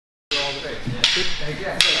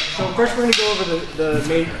So first we're going to go over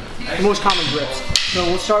the most common grips. So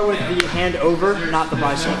we'll start with the hand over, not the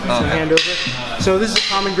bicep. So hand over. So this is a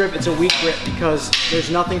common grip. It's a weak grip because there's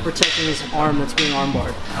nothing protecting his arm that's being arm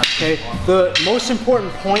barred. Okay. The most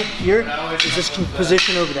important point here is this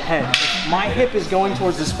position over the head. If my hip is going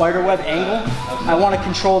towards the spider web angle, I want to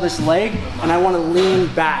control this leg and I want to lean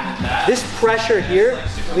back. This pressure here,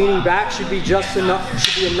 leaning back, should be just enough.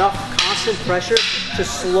 Should be enough constant pressure to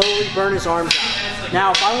slowly burn his arms out.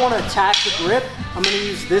 Now, if I want to attack the grip, I'm going to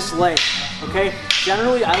use this leg. Okay.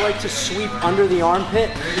 Generally, I like to sweep under the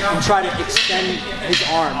armpit and try to extend his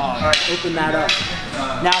arm, open that up.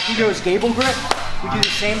 Now, if he goes gable grip, we do the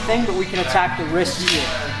same thing, but we can attack the wrist here.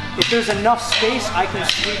 If there's enough space, I can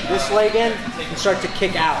sweep this leg in and start to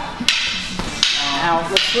kick out. Now,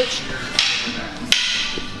 let's switch.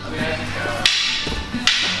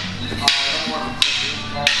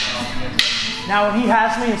 Now, when he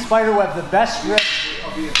has me in spider web, the best grip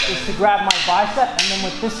is to grab my bicep, and then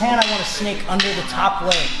with this hand, I want to snake under the top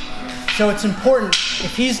leg. So it's important,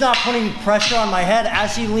 if he's not putting pressure on my head,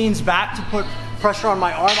 as he leans back to put pressure on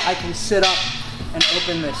my arm, I can sit up and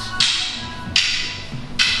open this.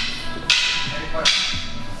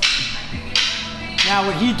 Now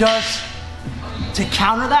what he does to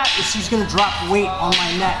counter that is he's going to drop weight on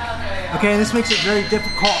my neck. Okay, this makes it very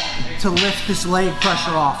difficult to lift this leg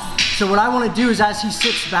pressure off. So what I want to do is, as he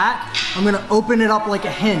sits back, I'm going to open it up like a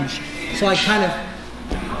hinge. So I kind of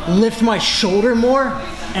lift my shoulder more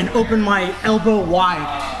and open my elbow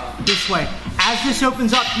wide this way. As this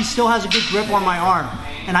opens up, he still has a good grip on my arm.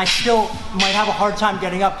 And I still might have a hard time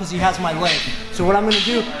getting up because he has my leg. So what I'm going to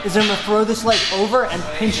do is I'm going to throw this leg over and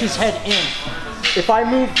pinch his head in. If I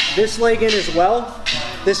move this leg in as well,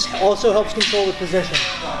 this also helps control the position.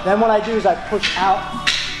 Then what I do is I push out,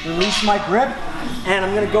 release my grip, and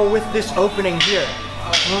I'm going to go with this opening here.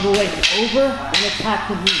 Throw the leg over and attack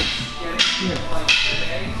the knee. Here.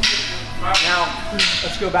 Now,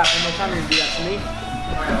 let's go back one more time. You're going to do that to me.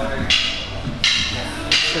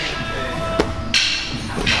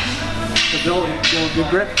 So build a good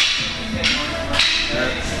grip.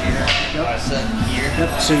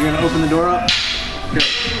 Yep. So you're going to open the door up. Good.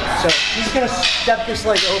 So he's going to step this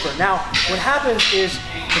leg over. Now, what happens is,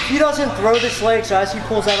 if he doesn't throw this leg, so as he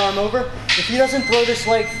pulls that arm over, if he doesn't throw this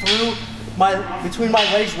leg through between my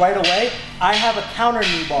legs right away, I have a counter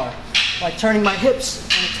knee bar, like turning my hips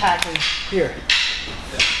and attacking here.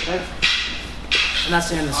 Okay? And that's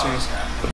the end of the series.